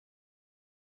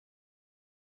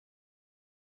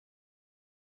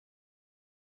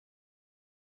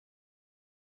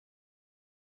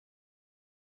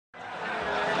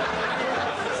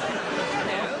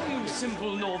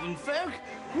northern folk.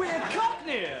 We're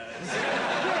Cockneys.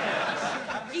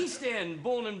 Yes. East End,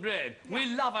 born and bred.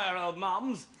 We love our old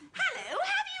mums. Hello,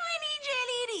 have you any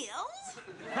jellied eels?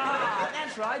 Ah,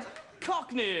 that's right.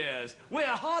 Cockneys. We're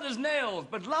hard as nails,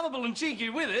 but lovable and cheeky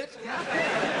with it.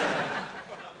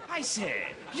 I say,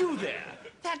 you there.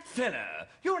 That fella.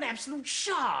 You're an absolute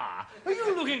shah. Are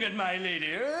you looking at my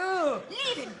lady? Oh.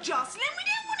 Leave it, Jocelyn. We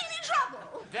don't want any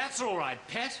trouble. That's all right,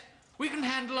 pet. We can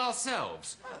handle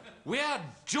ourselves. We're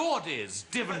Geordies,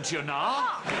 didn't you know?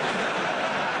 What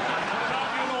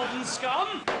up, you northern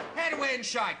scum? Head away and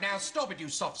shite. Now stop it, you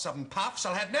soft southern puffs.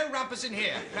 I'll have no rumpus in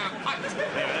here. Now, fight.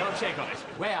 There, I'll check on it.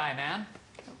 Where, I man?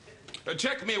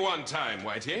 Check me one time,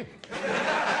 Whitey.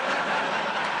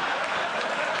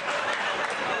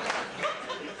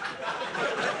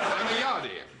 I'm a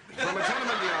yardie from a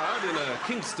tenement yard in a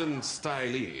Kingston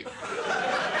stylee.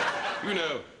 You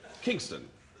know, Kingston,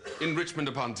 in Richmond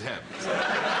upon Thames.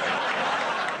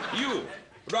 You,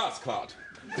 Rasclot,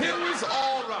 pills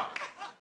all round.